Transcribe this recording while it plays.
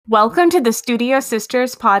Welcome to the Studio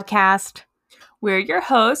Sisters podcast. We're your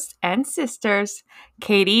hosts and sisters,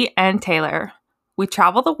 Katie and Taylor. We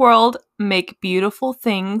travel the world, make beautiful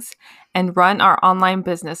things, and run our online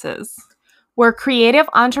businesses. We're creative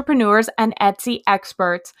entrepreneurs and Etsy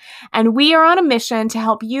experts, and we are on a mission to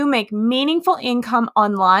help you make meaningful income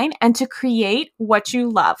online and to create what you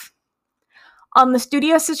love. On the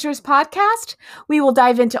Studio Sisters podcast, we will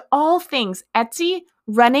dive into all things Etsy,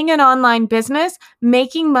 running an online business,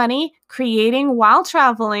 making money, creating while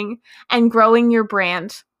traveling, and growing your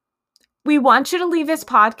brand. We want you to leave this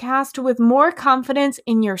podcast with more confidence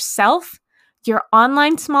in yourself, your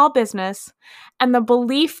online small business, and the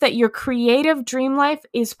belief that your creative dream life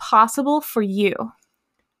is possible for you.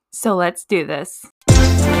 So let's do this.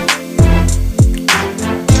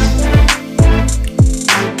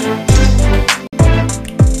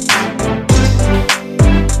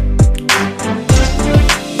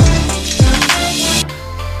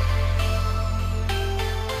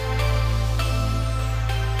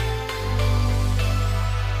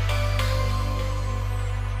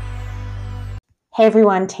 Hey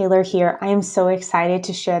everyone, Taylor here. I am so excited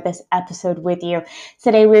to share this episode with you.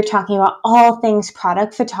 Today we're talking about all things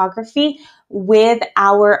product photography with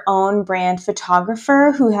our own brand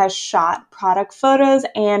photographer who has shot product photos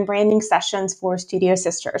and branding sessions for Studio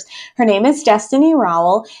Sisters. Her name is Destiny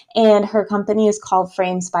Rowell and her company is called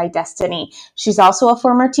Frames by Destiny. She's also a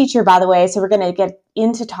former teacher, by the way, so we're going to get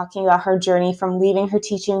into talking about her journey from leaving her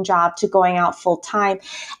teaching job to going out full time.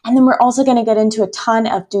 And then we're also going to get into a ton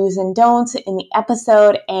of do's and don'ts in the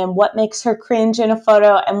episode and what makes her cringe in a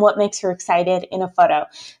photo and what makes her excited in a photo.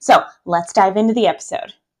 So let's dive into the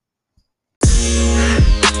episode.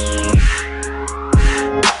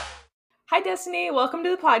 Hi, Destiny. Welcome to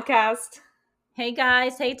the podcast. Hey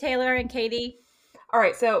guys. Hey Taylor and Katie. All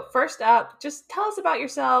right. So first up, just tell us about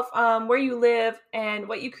yourself, where you live, and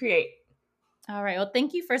what you create. All right. Well,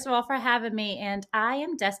 thank you first of all for having me. And I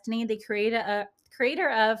am Destiny, the creator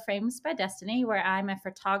of Frames by Destiny, where I'm a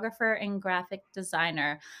photographer and graphic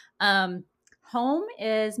designer. Home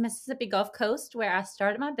is Mississippi Gulf Coast, where I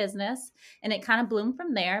started my business, and it kind of bloomed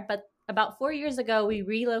from there. But about 4 years ago, we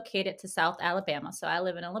relocated to South Alabama. So I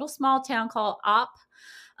live in a little small town called Opp,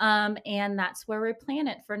 and that's where we're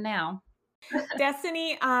planted for now.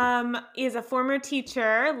 Destiny is a former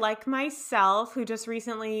teacher like myself who just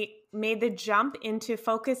recently made the jump into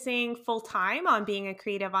focusing full-time on being a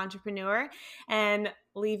creative entrepreneur and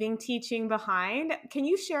leaving teaching behind. Can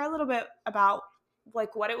you share a little bit about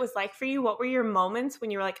like what it was like for you? What were your moments when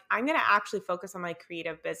you were like, I'm going to actually focus on my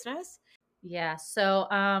creative business? Yeah, so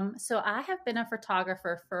I have been a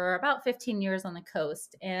photographer for about 15 years on the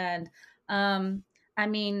coast, and I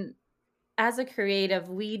mean, as a creative,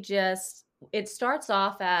 it starts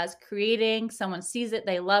off as creating, someone sees it,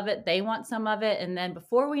 they love it, they want some of it. And then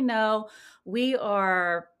before we know, we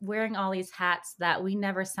are wearing all these hats that we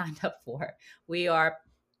never signed up for. We are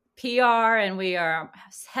PR and we are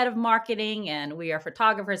head of marketing and we are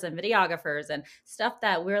photographers and videographers and stuff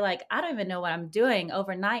that we're like, I don't even know what I'm doing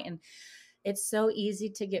overnight. And it's so easy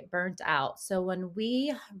to get burnt out. So when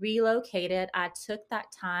we relocated, I took that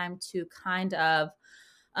time to kind of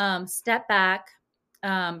step back,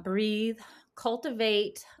 breathe,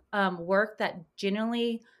 cultivate work that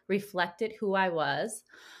genuinely reflected who I was.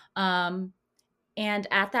 And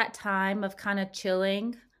at that time of kind of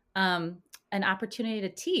chilling, an opportunity to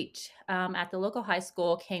teach at the local high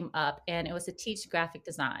school came up, and it was to teach graphic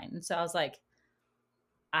design. And so I was like,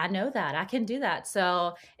 I know that I can do that.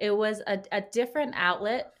 So it was a different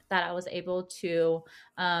outlet that I was able to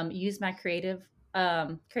use my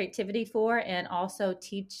creativity for, and also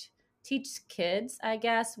teach kids, I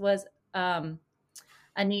guess, was a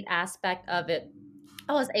neat aspect of it.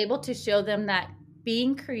 I was able to show them that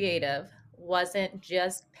being creative wasn't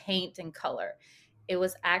just paint and color. It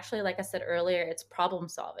was actually, like I said earlier, it's problem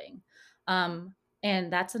solving.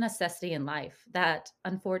 And that's a necessity in life that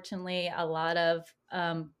unfortunately a lot of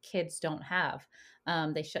kids don't have.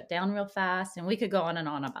 They shut down real fast, and we could go on and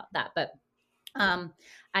on about that. But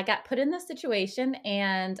I got put in this situation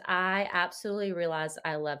and I absolutely realized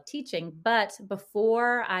I love teaching. But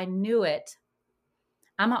before I knew it,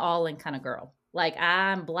 I'm an all in kind of girl. Like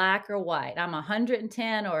I'm black or white. I'm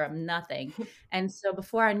 110 or I'm nothing. And so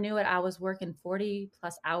before I knew it, I was working 40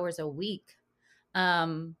 plus hours a week.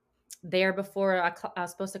 There before I was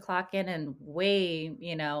supposed to clock in, and way,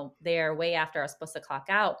 there way after I was supposed to clock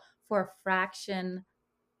out for a fraction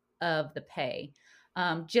of the pay,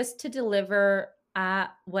 just to deliver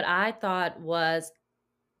what I thought was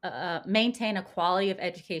maintain a quality of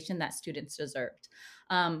education that students deserved.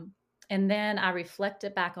 And then I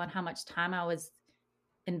reflected back on how much time I was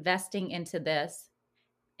investing into this,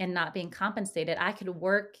 and not being compensated. I could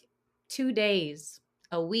work 2 days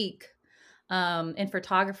a week in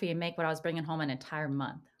photography and make what I was bringing home an entire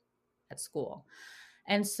month at school.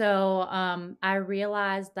 And so I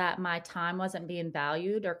realized that my time wasn't being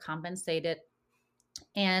valued or compensated.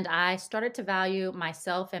 And I started to value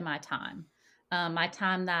myself and my time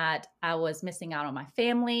that I was missing out on my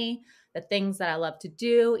family, the things that I love to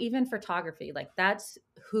do, even photography. Like that's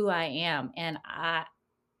who I am. And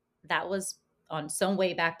that was on some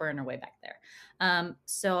way back burner way back there.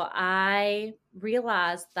 So I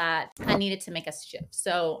realized that I needed to make a shift.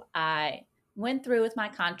 So I went through with my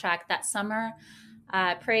contract that summer.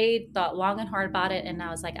 I prayed, thought long and hard about it, and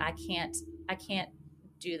I was like, I can't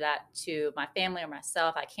do that to my family or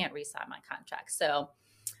myself. I can't re-sign my contract. So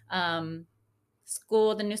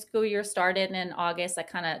the new school year started in August. I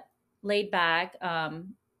kind of laid back.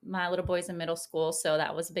 My little boy's in middle school, so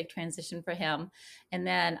that was a big transition for him. And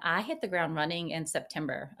then I hit the ground running in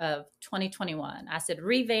September of 2021. I said,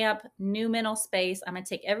 revamp, new mental space. I'm going to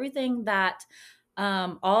take everything that,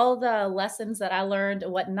 all the lessons that I learned,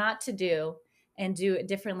 what not to do, and do it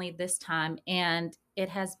differently this time. And it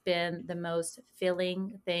has been the most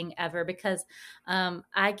filling thing ever because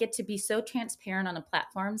I get to be so transparent on the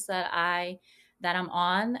platforms that I'm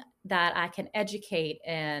on, that I can educate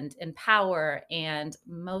and empower and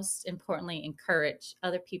most importantly, encourage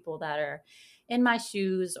other people that are in my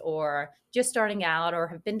shoes or just starting out or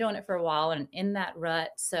have been doing it for a while and in that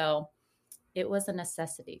rut. So it was a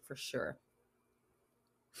necessity for sure.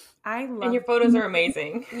 And your photos are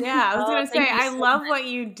amazing. Yeah, I was going to say, I love much. what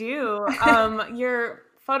you do. Your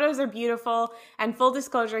photos are beautiful. And full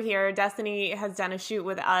disclosure here, Destiny has done a shoot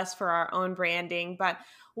with us for our own branding. But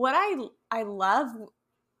what I love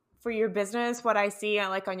for your business, what I see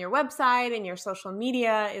like on your website and your social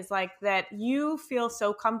media is like that you feel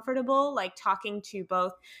so comfortable like talking to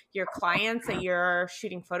both your clients that you're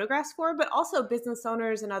shooting photographs for, but also business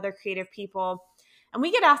owners and other creative people. And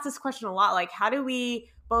we get asked this question a lot, like how do we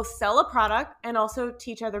both sell a product and also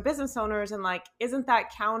teach other business owners? And like, isn't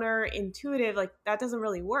that counterintuitive? Like that doesn't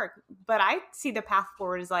really work. But I see the path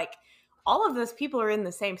forward is like all of those people are in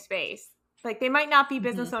the same space. Like they might not be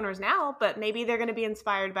business owners now, but maybe they're going to be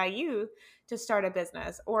inspired by you to start a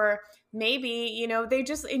business. Or maybe, they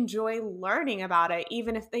just enjoy learning about it,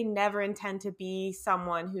 even if they never intend to be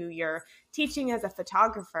someone who you're teaching as a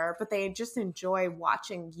photographer, but they just enjoy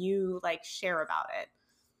watching you like share about it.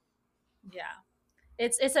 Yeah.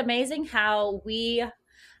 It's amazing how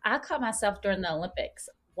I caught myself during the Olympics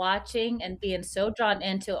watching and being so drawn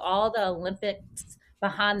into all the Olympics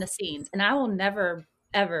behind the scenes. And I will never,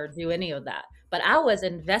 ever do any of that. But I was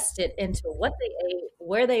invested into what they ate,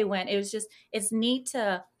 where they went. It's neat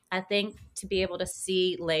I think, to be able to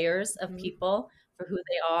see layers of people for who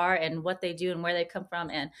they are and what they do and where they come from.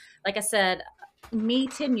 And like I said, me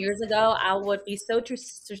 10 years ago, I would be so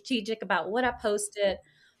strategic about what I posted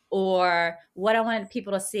or what I wanted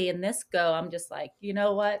people to see. In this go, I'm just like, you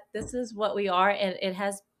know what? This is what we are. And it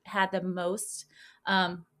has had the most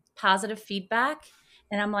positive feedback.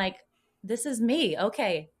 And I'm like, this is me.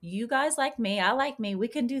 Okay, you guys like me. I like me. We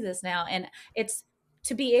can do this now. And it's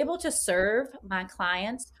to be able to serve my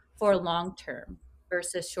clients for long term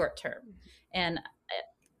versus short term. And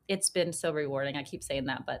it's been so rewarding. I keep saying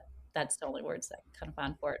that, but that's the only words I kind of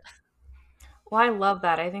find for it. Well, I love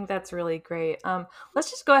that. I think that's really great. Let's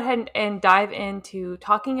just go ahead and dive into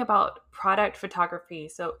talking about product photography.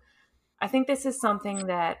 So I think this is something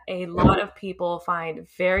that a lot of people find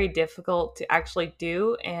very difficult to actually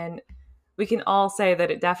do. And we can all say that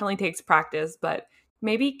it definitely takes practice, but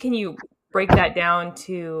maybe can you break that down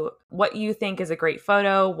to what you think is a great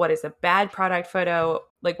photo? What is a bad product photo?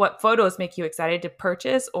 Like what photos make you excited to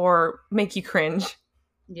purchase or make you cringe?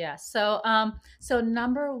 Yeah. So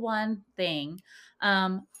number one thing,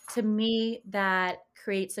 to me that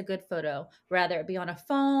creates a good photo, whether it be on a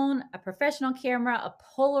phone, a professional camera, a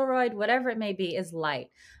Polaroid, whatever it may be, is light.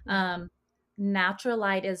 Natural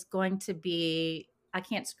light is going to be, I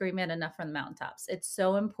can't scream it enough from the mountaintops. It's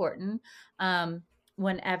so important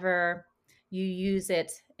whenever you use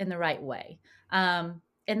it in the right way.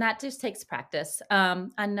 And that just takes practice.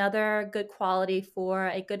 Another good quality for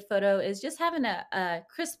a good photo is just having a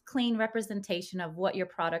crisp, clean representation of what your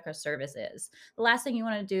product or service is. The last thing you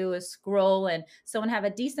want to do is scroll and someone have a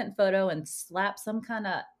decent photo and slap some kind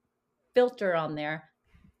of filter on there.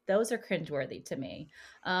 Those are cringeworthy to me.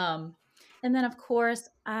 And then, of course,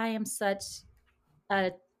 I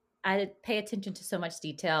pay attention to so much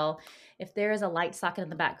detail. If there is a light socket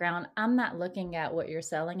in the background, I'm not looking at what you're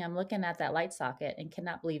selling. I'm looking at that light socket and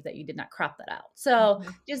cannot believe that you did not crop that out. So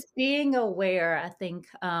just being aware, I think,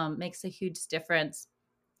 makes a huge difference.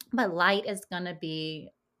 But light is going to be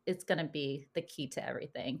it's going to be the key to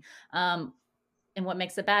everything. And what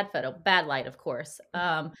makes a bad photo? Bad light, of course.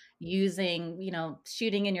 Using,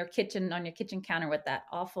 shooting in your kitchen on your kitchen counter with that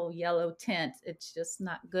awful yellow tint. It's just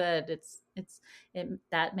not good.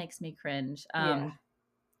 That makes me cringe. Yeah.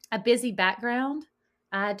 A busy background.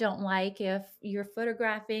 I don't like if you're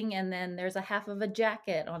photographing and then there's a half of a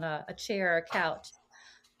jacket on a chair or a couch.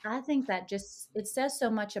 I think that it says so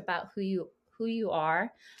much about who you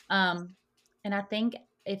are. And I think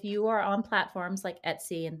if you are on platforms like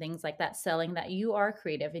Etsy and things like that, selling, that you are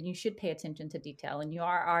creative and you should pay attention to detail and you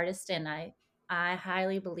are artist. And I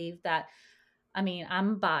highly believe that. I mean,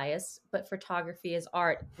 I'm biased, but photography is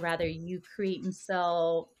art. Rather you create and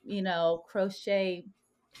sell, crochet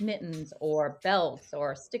mittens or belts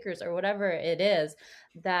or stickers or whatever it is,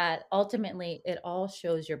 that ultimately it all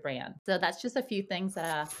shows your brand. So that's just a few things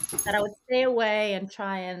that I would stay away and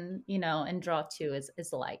try and, and draw to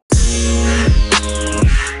is like.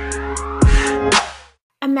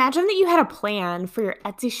 Imagine that you had a plan for your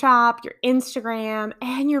Etsy shop, your Instagram,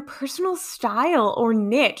 and your personal style or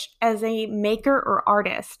niche as a maker or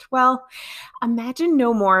artist. Well, imagine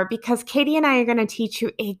no more, because Katie and I are going to teach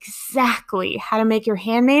you exactly how to make your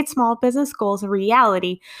handmade small business goals a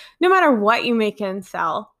reality, no matter what you make and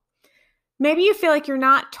sell. Maybe you feel like you're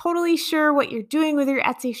not totally sure what you're doing with your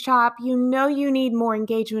Etsy shop. You know you need more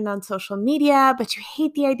engagement on social media, but you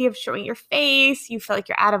hate the idea of showing your face. You feel like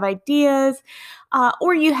you're out of ideas,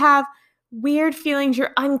 or you have weird feelings.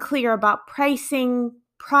 You're unclear about pricing,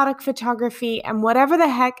 product photography, and whatever the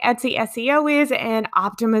heck Etsy SEO is, and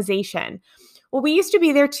optimization. Well, we used to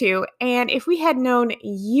be there too, and if we had known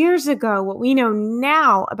years ago what we know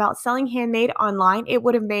now about selling handmade online, it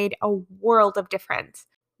would have made a world of difference.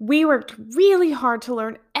 We worked really hard to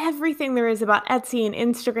learn everything there is about Etsy and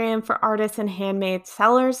Instagram for artists and handmade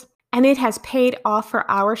sellers, and it has paid off for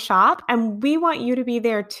our shop, and we want you to be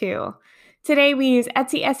there too. Today, we use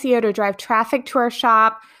Etsy SEO to drive traffic to our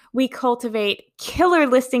shop. We cultivate killer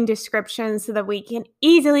listing descriptions so that we can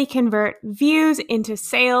easily convert views into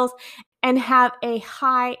sales and have a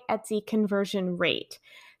high Etsy conversion rate.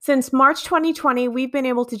 Since March 2020, we've been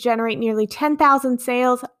able to generate nearly 10,000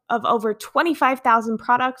 sales of over 25,000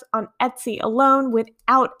 products on Etsy alone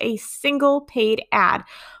without a single paid ad.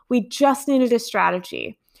 We just needed a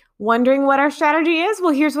strategy. Wondering what our strategy is?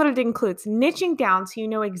 Well, here's what it includes. Niching down so you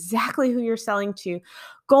know exactly who you're selling to,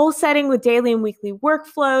 goal setting with daily and weekly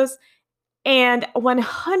workflows, and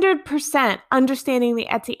 100% understanding the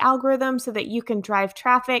Etsy algorithm so that you can drive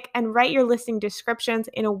traffic and write your listing descriptions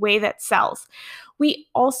in a way that sells. We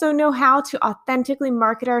also know how to authentically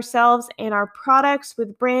market ourselves and our products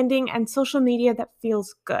with branding and social media that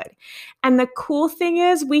feels good. And the cool thing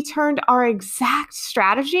is, we turned our exact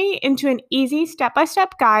strategy into an easy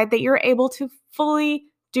step-by-step guide that you're able to fully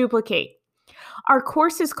duplicate. Our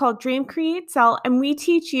course is called Dream, Create, Sell, and we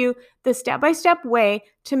teach you the step-by-step way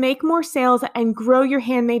to make more sales and grow your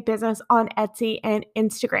handmade business on Etsy and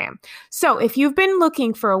Instagram. So if you've been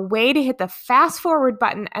looking for a way to hit the fast forward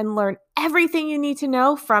button and learn everything you need to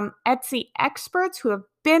know from Etsy experts who have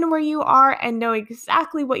been where you are and know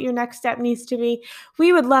exactly what your next step needs to be,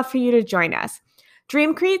 we would love for you to join us.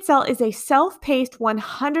 Dream, Create, Sell is a self-paced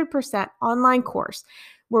 100% online course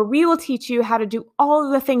where we will teach you how to do all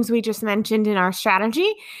of the things we just mentioned in our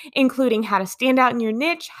strategy, including how to stand out in your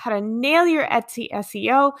niche, how to nail your Etsy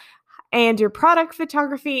SEO and your product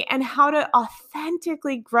photography, and how to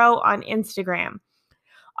authentically grow on Instagram.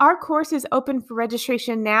 Our course is open for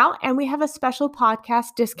registration now, and we have a special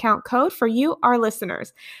podcast discount code for you, our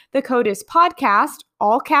listeners. The code is podcast,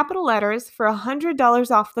 all capital letters, for $100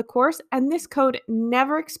 off the course, and this code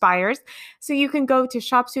never expires. So you can go to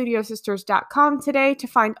shopstudiosisters.com today to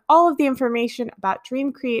find all of the information about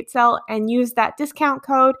Dream, Create, Sell, and use that discount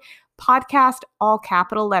code, podcast, all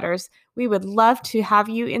capital letters. We would love to have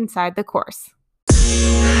you inside the course.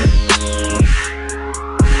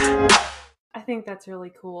 I think that's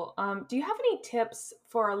really cool. Do you have any tips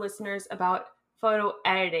for our listeners about photo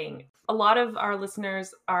editing? A lot of our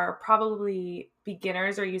listeners are probably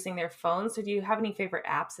beginners or using their phones. So do you have any favorite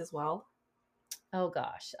apps as well? Oh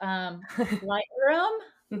gosh. Lightroom.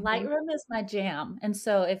 Lightroom is my jam. And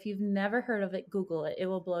so if you've never heard of it, Google it. It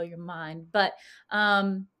will blow your mind. But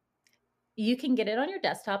you can get it on your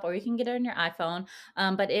desktop or you can get it on your iPhone.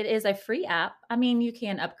 But it is a free app. I mean, you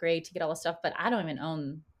can upgrade to get all the stuff, but I don't even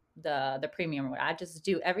own the premium. I just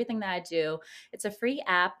do everything that I do. It's a free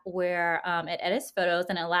app where it edits photos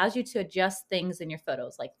and it allows you to adjust things in your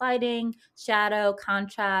photos like lighting, shadow,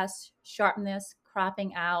 contrast, sharpness,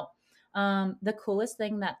 cropping out. The coolest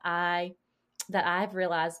thing that I've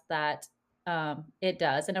realized that it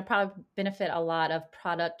does, and it'll probably benefit a lot of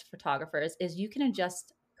product photographers, is you can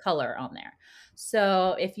adjust color on there.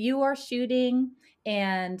 So if you are shooting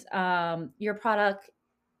and your product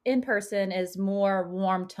in person is more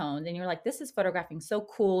warm toned and you're like, this is photographing so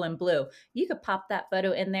cool and blue, you could pop that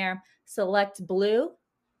photo in there, select blue,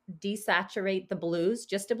 desaturate the blues,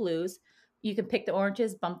 just the blues. You can pick the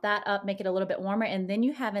oranges, bump that up, make it a little bit warmer, and then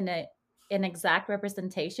you have an exact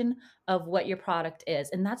representation of what your product is.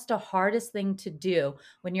 And that's the hardest thing to do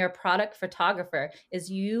when you're a product photographer, is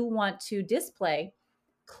you want to display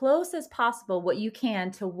close as possible what you can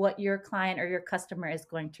to what your client or your customer is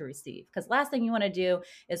going to receive. Because last thing you want to do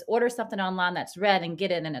is order something online that's red and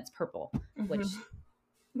get it and it's purple, which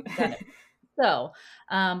got it. So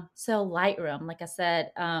Lightroom, like I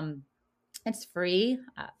said, it's free.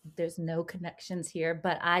 There's no connections here,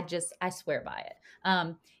 but I swear by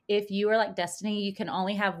it. If you are like Destiny, you can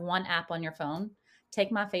only have one app on your phone.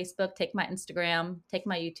 Take my Facebook, take my Instagram, take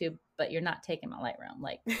my YouTube, but you're not taking my Lightroom.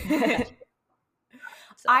 Like,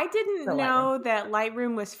 so, I didn't know that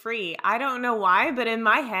Lightroom was free. I don't know why, but in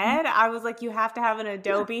my head, I was like, you have to have an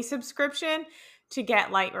Adobe subscription to get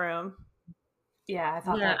Lightroom. Yeah, I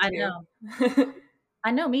thought that too. I know.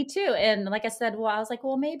 I know, me too. And like I said, I was like,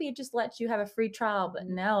 well, maybe it just lets you have a free trial, but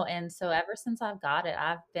no. And so ever since I've got it,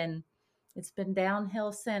 it's been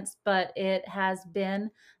downhill since, but it has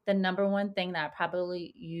been the number one thing that I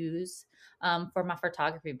probably use for my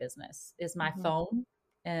photography business is my phone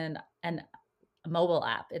and a mobile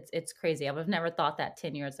app. It's crazy. I would have never thought that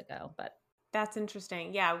 10 years ago, but. That's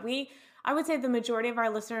interesting. Yeah, I would say the majority of our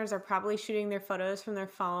listeners are probably shooting their photos from their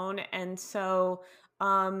phone. And so,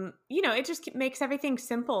 it just makes everything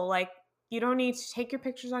simple. Like, you don't need to take your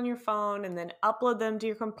pictures on your phone and then upload them to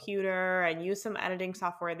your computer and use some editing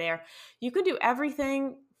software there. You can do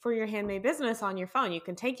everything for your handmade business on your phone. You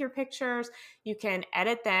can take your pictures, you can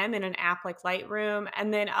edit them in an app like Lightroom,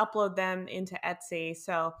 and then upload them into Etsy.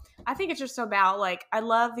 So I think it's just about, like, I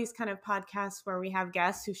love these kind of podcasts where we have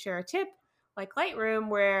guests who share a tip like Lightroom,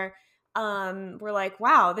 where we're like,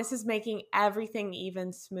 wow, this is making everything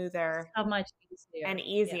even smoother. So much easier. And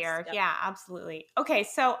easier. Yes, yeah, absolutely. Okay,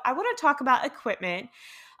 so I want to talk about equipment.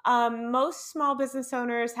 Most small business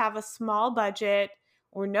owners have a small budget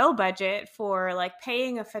or no budget for like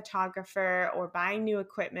paying a photographer or buying new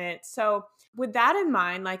equipment. So with that in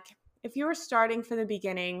mind, like if you were starting from the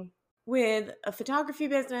beginning with a photography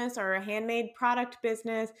business or a handmade product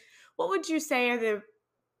business, what would you say are the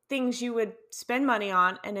things you would spend money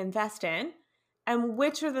on and invest in? And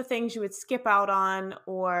which are the things you would skip out on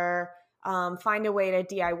or find a way to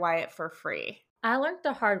DIY it for free? I learned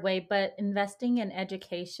the hard way, but investing in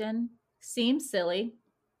education seems silly,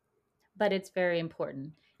 but it's very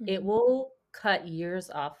important. It will cut years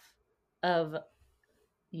off of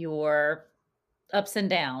your ups and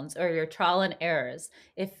downs or your trial and errors.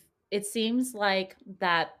 If it seems like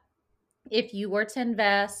that, if you were to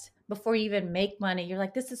invest before you even make money, you're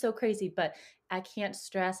like, this is so crazy, but I can't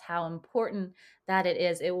stress how important that it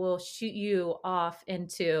is. It will shoot you off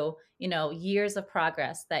into, years of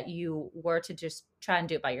progress that you were to just try and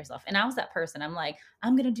do it by yourself. And I was that person. I'm like,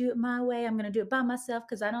 I'm going to do it my way. I'm going to do it by myself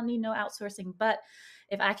because I don't need no outsourcing. But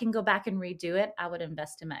if I can go back and redo it, I would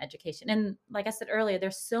invest in my education. And like I said earlier,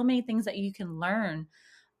 there's so many things that you can learn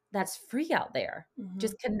that's free out there.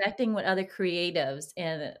 Just connecting with other creatives.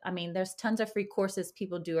 And I mean, there's tons of free courses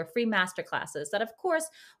people do or free master classes that of course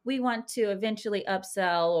we want to eventually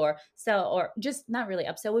upsell or sell, or just not really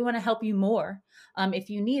upsell. We want to help you more if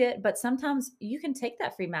you need it. But sometimes you can take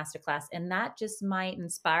that free master class and that just might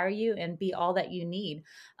inspire you and be all that you need.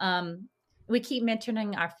 We keep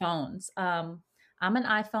mentioning our phones. I'm an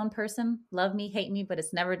iPhone person, love me, hate me, but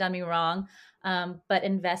it's never done me wrong. But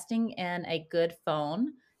investing in a good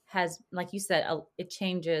phone has, like you said, it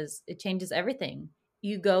changes everything.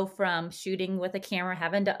 You go from shooting with a camera,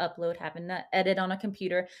 having to upload, having to edit on a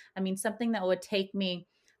computer. I mean, something that would take me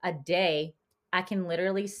a day, I can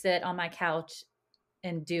literally sit on my couch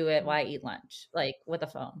and do it while I eat lunch, like with a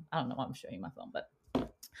phone. I don't know why I'm showing you my phone, but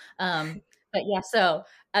yeah, so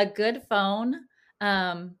a good phone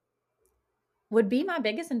would be my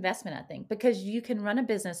biggest investment, I think, because you can run a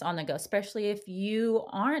business on the go, especially if you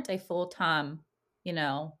aren't a full-time,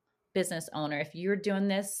 business owner. If you're doing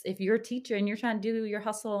this, if you're a teacher and you're trying to do your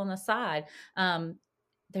hustle on the side,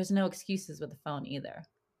 there's no excuses with the phone either.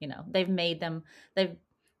 They've made them, the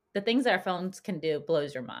things that our phones can do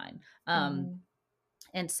blows your mind.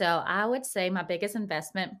 And so I would say my biggest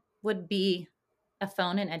investment would be a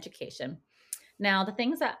phone and education. Now, the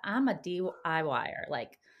things that I'm a DIYer,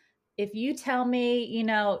 like if you tell me,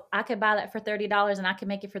 I could buy that for $30 and I can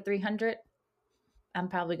make it for $300, I'm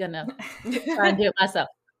probably going to try and do it myself.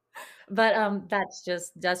 But that's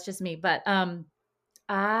just me. But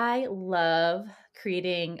I love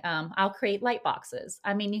creating, I'll create light boxes.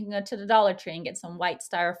 I mean, you can go to the Dollar Tree and get some white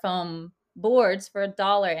styrofoam boards for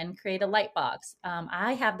 $1 and create a light box.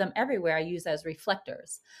 I have them everywhere. I use as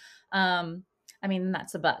reflectors. I mean,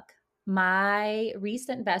 that's $1. My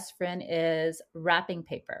recent best friend is wrapping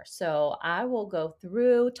paper. So I will go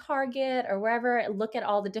through Target or wherever, look at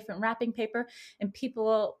all the different wrapping paper, and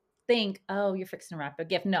people think, oh, you're fixing to wrap a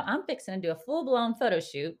gift. No, I'm fixing to do a full blown photo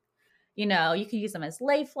shoot. You can use them as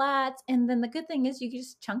lay flats. And then the good thing is you can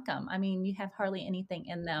just chunk them. I mean, you have hardly anything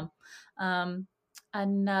in them.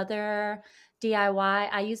 Another DIY,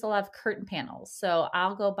 I use a lot of curtain panels. So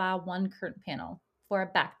I'll go buy one curtain panel for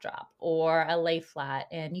a backdrop or a lay flat,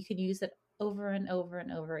 and you can use it over and over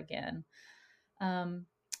and over again.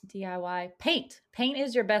 DIY, paint. Paint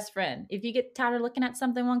is your best friend. If you get tired of looking at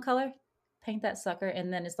something one color, paint that sucker,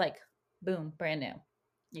 and then it's like, boom, brand new.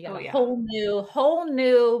 You got whole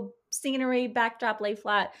new scenery, backdrop, lay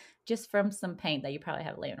flat, just from some paint that you probably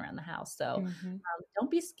have laying around the house. So don't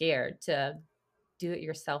be scared to do it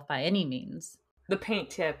yourself by any means. The paint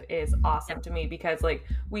tip is awesome to me because like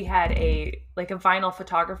we had a vinyl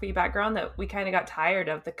photography background that we kind of got tired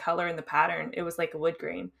of the color and the pattern. It was like a wood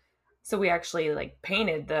grain. So we actually like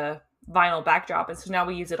painted the vinyl backdrop, and so now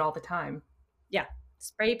we use it all the time. Yeah.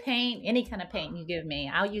 Spray paint, any kind of paint you give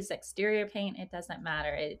me. I'll use exterior paint. It doesn't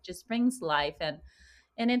matter. It just brings life, and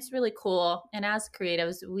it's really cool. And as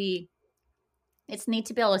creatives, it's neat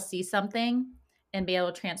to be able to see something and be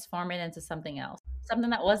able to transform it into something else. Something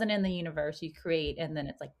that wasn't in the universe, you create, and then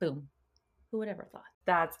it's like, boom, who would ever thought?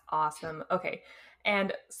 That's awesome. Okay.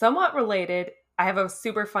 And somewhat related, I have a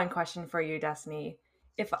super fun question for you, Destiny.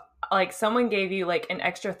 If like someone gave you like an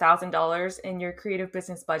extra $1,000 in your creative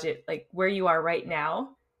business budget, like where you are right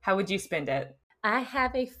now, how would you spend it? I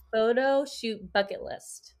have a photo shoot bucket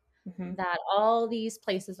list that all these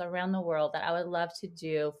places around the world that I would love to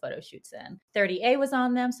do photo shoots in. 30A was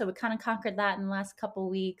on them, so we kind of conquered that in the last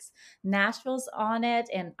couple weeks. Nashville's on it,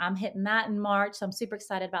 and I'm hitting that in March, so I'm super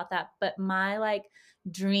excited about that. But my like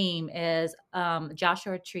dream is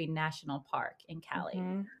Joshua Tree National Park in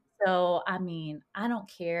Cali. So, I mean, I don't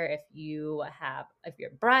care if you're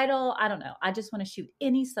bridal, I don't know. I just want to shoot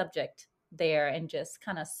any subject there and just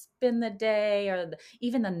kind of spend the day or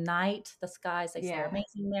even the night. The skies, they say, are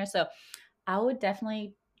amazing there. So I would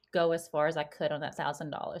definitely go as far as I could on that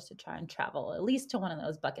 $1,000 to try and travel at least to one of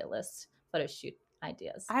those bucket list photo shoot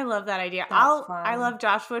ideas. I love that idea. That's I love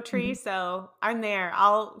Joshua Tree, so I'm there.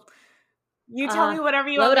 You tell me whatever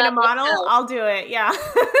you load want me to up, model, I'll do it. Yeah.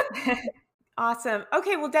 Awesome.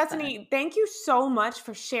 Okay, well, Destiny, thank you so much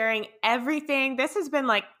for sharing everything. This has been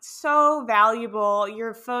like so valuable.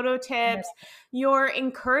 Your photo tips, your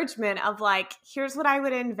encouragement of like, here's what I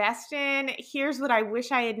would invest in. Here's what I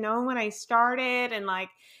wish I had known when I started. And like,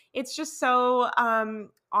 it's just so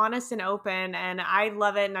honest and open, and I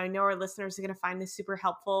love it. And I know our listeners are going to find this super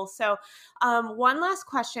helpful. So one last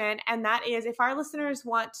question, and that is, if our listeners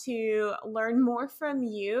want to learn more from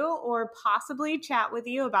you or possibly chat with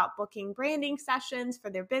you about booking branding sessions for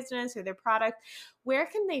their business or their product, where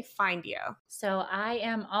can they find you? So I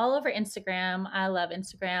am all over Instagram. I love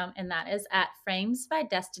Instagram, and that is at Frames by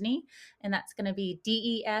Destiny, and that's going to be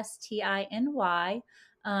DESTINY.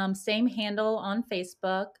 Same handle on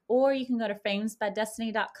Facebook, or you can go to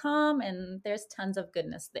framesbydestiny.com, and there's tons of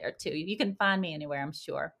goodness there too. You can find me anywhere, I'm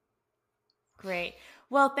sure. Great.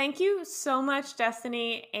 Well, thank you so much,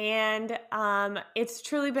 Destiny. And it's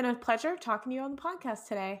truly been a pleasure talking to you on the podcast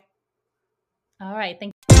today. All right.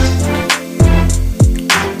 Thank you.